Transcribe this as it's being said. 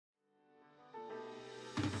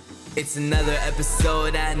It's another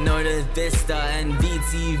episode at Northern Vista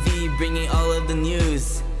NVTV, bringing all of the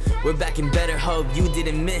news. We're back and better, hope you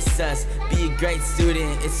didn't miss us. Be a great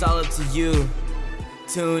student, it's all up to you.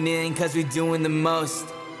 Tune in, cause we're doing the most.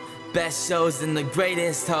 Best shows and the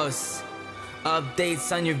greatest hosts.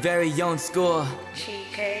 Updates on your very own school.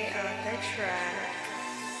 GK on the track.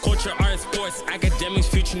 Culture, art, sports, academics,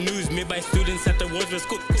 future news made by students at the Woodsville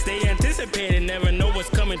School. Stay anticipated, never know what's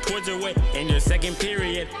coming towards your way. In your second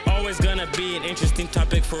period, always gonna be an interesting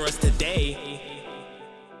topic for us today.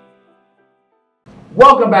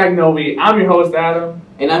 Welcome back, Novi. I'm your host, Adam.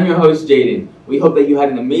 And I'm your host, Jaden. We hope that you had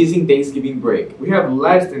an amazing Thanksgiving break. We have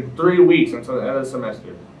less than 3 weeks until the end of the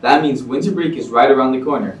semester. That means winter break is right around the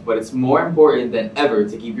corner, but it's more important than ever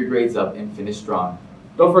to keep your grades up and finish strong.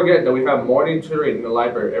 Don't forget that we have morning tutoring in the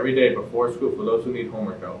library every day before school for those who need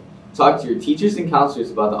homework help. Talk to your teachers and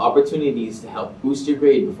counselors about the opportunities to help boost your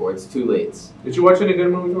grade before it's too late. Did you watch any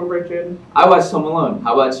good movies over break, Jaden? I watched Home Alone.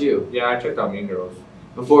 How about you? Yeah, I checked out Mean Girls.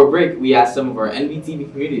 Before break, we asked some of our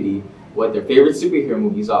NVTV community what their favorite superhero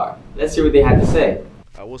movies are. Let's hear what they had to say.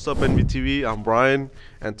 What's up, NVTV? I'm Brian,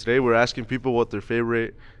 and today we're asking people what their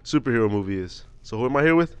favorite superhero movie is. So who am I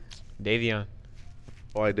here with? Davion.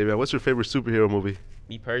 All right, Davion, what's your favorite superhero movie?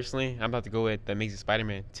 Me personally, I'm about to go with The Amazing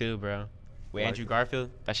Spider-Man 2, bro. With Like Andrew it. Garfield,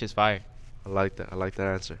 that shit's fire. I like that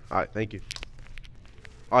answer. All right, thank you.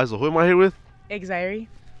 All right, so who am I here with? Xyri.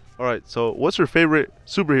 All right, so what's your favorite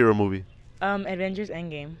superhero movie? Avengers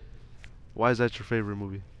Endgame. Why is that your favorite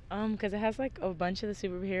movie? Because it has like a bunch of the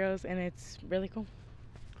superheroes and it's really cool.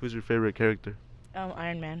 Who's your favorite character?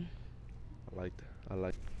 Iron Man. I like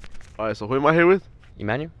that. All right, so who am I here with?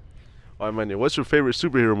 Emmanuel. All right, Emmanuel, what's your favorite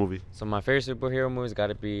superhero movie? So my favorite superhero movie's got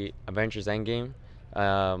to be Avengers Endgame.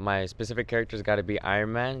 My specific character's got to be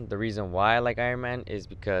Iron Man. The reason why I like Iron Man is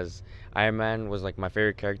because Iron Man was like my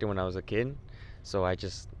favorite character when I was a kid. So I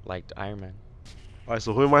just liked Iron Man. All right,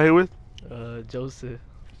 so who am I here with? Joseph.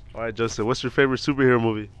 All right, Joseph, what's your favorite superhero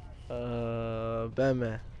movie?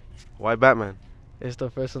 Batman. Why Batman? It's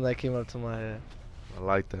the first one that came up to my head. I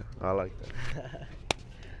like that.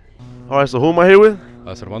 All right, so who am I here with?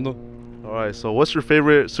 Servando. All right, so what's your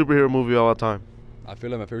favorite superhero movie of all time? I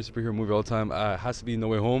feel like my favorite superhero movie of all time has to be No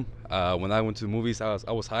Way Home. When I went to the movies, I was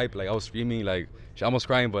hyped, like I was screaming, like I almost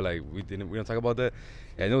crying, but like we don't talk about that.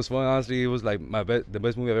 And it was fun. Honestly, it was like the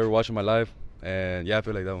best movie I've ever watched in my life. And yeah, I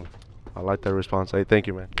feel like that one. I like that response. Hey, thank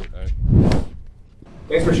you, man. All right.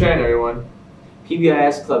 Thanks for sharing, everyone.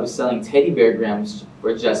 PBIS Club is selling teddy bear grams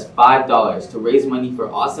for just $5 to raise money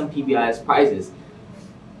for awesome PBIS prizes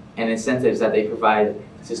and incentives that they provide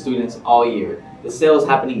to students all year. The sale is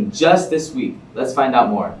happening just this week. Let's find out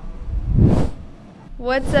more.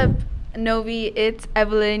 What's up, Novi? It's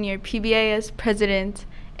Evelyn, your PBIS president,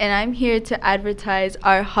 and I'm here to advertise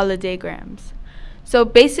our holiday grams. So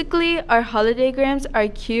basically, our holiday grams are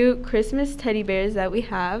cute Christmas teddy bears that we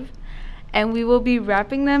have, and we will be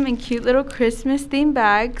wrapping them in cute little Christmas themed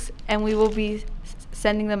bags, and we will be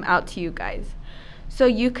sending them out to you guys. So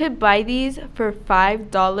you could buy these for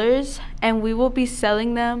 $5, and we will be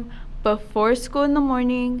selling them before school in the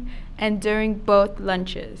morning and during both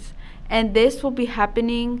lunches. And this will be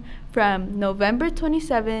happening from November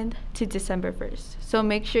 27th to December 1st. So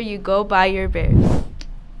make sure you go buy your bears.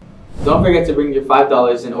 Don't forget to bring your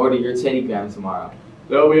 $5 and order your teddy gram tomorrow.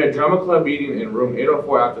 There will be a drama club meeting in room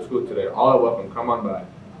 804 after school today. All are welcome. Come on by.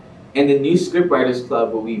 And the new Scriptwriters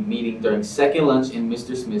Club will be meeting during second lunch in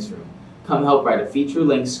Mr. Smith's room. Come help write a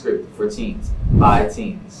feature-length script for teens, by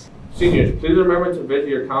teens. Seniors, please remember to visit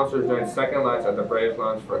your counselors during second lunch at the Braves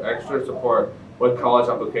Lounge for extra support with college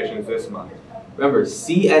applications this month. Remember,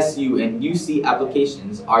 CSU and UC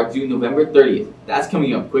applications are due November 30th. That's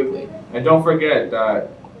coming up quickly. And don't forget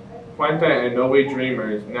that Puente and Novi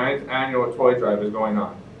Dreamers' 9th annual toy drive is going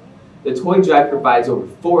on. The toy drive provides over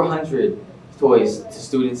 400 toys to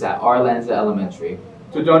students at Arlanza Elementary.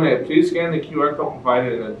 To donate, please scan the QR code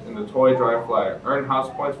provided in the toy drive flyer. Earn house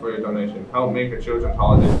points for your donation. Help make a children's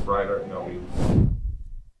holidays brighter, Novi.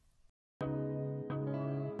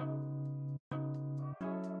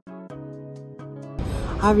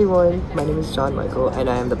 Hi everyone, my name is John Michael and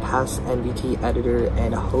I am the past NVT editor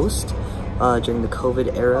and host during the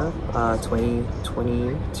COVID era,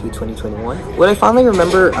 2020 to 2021. What I fondly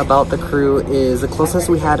remember about the crew is the closeness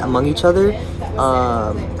we had among each other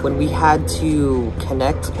when we had to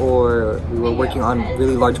connect or we were working on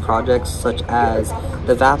really large projects such as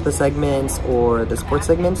the VAPA segments or the sports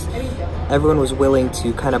segments. Everyone was willing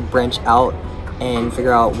to kind of branch out and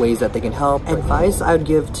figure out ways that they can help. Advice I would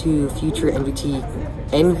give to future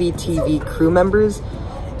NVTV crew members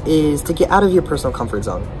is to get out of your personal comfort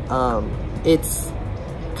zone. It's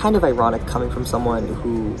kind of ironic coming from someone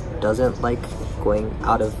who doesn't like going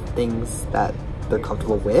out of things that they're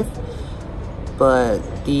comfortable with. But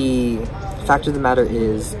the fact of the matter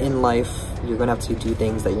is, in life, you're gonna have to do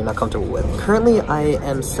things that you're not comfortable with. Currently, I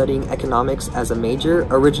am studying economics as a major.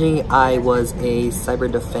 Originally, I was a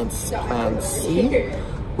cyber defense plan C,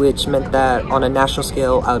 which meant that on a national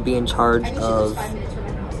scale, I would be in charge of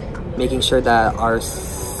making sure that our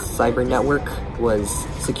cyber network was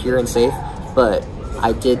secure and safe. But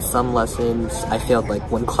I did some lessons. I failed like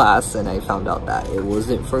one class and I found out that it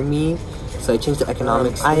wasn't for me. So I changed to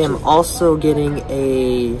economics. I am also getting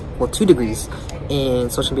 2 degrees in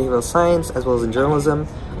social and behavioral science as well as in journalism.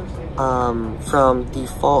 From the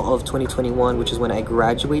fall of 2021, which is when I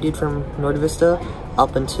graduated from Norte Vista,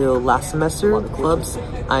 up until last semester. The clubs,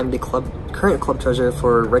 I'm the current club treasurer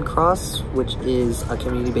for Red Cross, which is a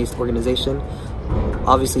community-based organization.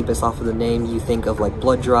 Obviously, based off of the name, you think of like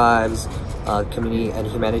blood drives, community and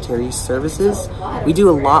humanitarian services. We do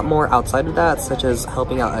a lot more outside of that, such as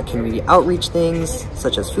helping out at community outreach things,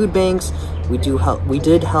 such as food banks. We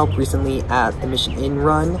did help recently at the Mission Inn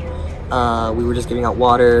run. We were just giving out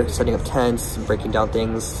water, setting up tents, breaking down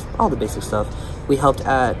things, all the basic stuff. We helped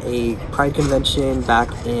at a Pride convention back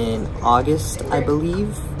in August, I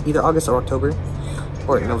believe, either August or October,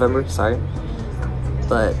 or November, sorry.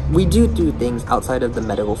 But we do things outside of the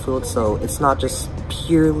medical field, so it's not just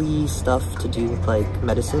purely stuff to do with like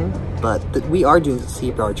medicine, but we are doing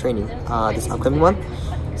CPR training this upcoming month,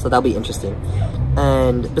 so that'll be interesting.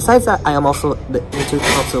 And besides that, I am also the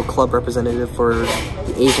Intercouncil Club representative for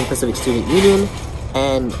the Asian Pacific Student Union,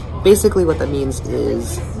 and basically what that means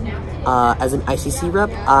is as an ICC rep,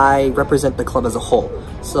 I represent the club as a whole.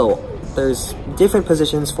 So there's different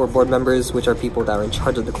positions for board members, which are people that are in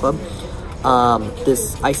charge of the club.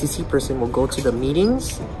 This ICC person will go to the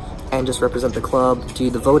meetings and just represent the club, do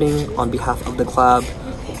the voting on behalf of the club,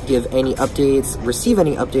 give any updates, receive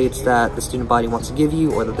any updates that the student body wants to give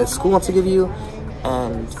you or that the school wants to give you,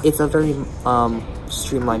 and it's a very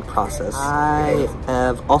streamlined process. I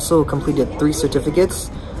have also completed 3 certificates.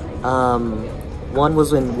 One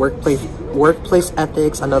was in workplace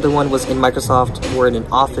ethics, another one was in Microsoft Word and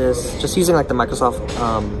Office, just using like the Microsoft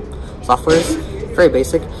softwares, very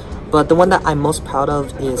basic. But the one that I'm most proud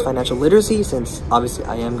of is financial literacy, since obviously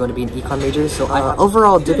I am going to be an econ major. So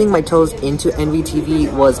overall, dipping my toes into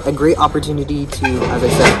NVTV was a great opportunity to, as I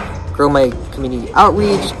said, grow my community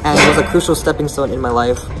outreach, and it was a crucial stepping stone in my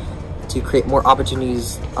life to create more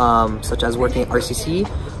opportunities, such as working at RCC,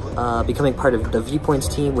 becoming part of the Viewpoints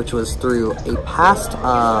team, which was through a past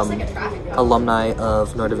alumni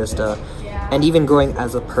of Norte Vista, and even growing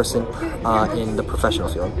as a person in the professional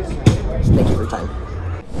field. So thank you for your time.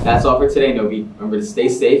 That's all for today, Novi. Remember to stay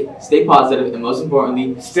safe, stay positive, and most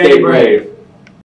importantly, stay brave.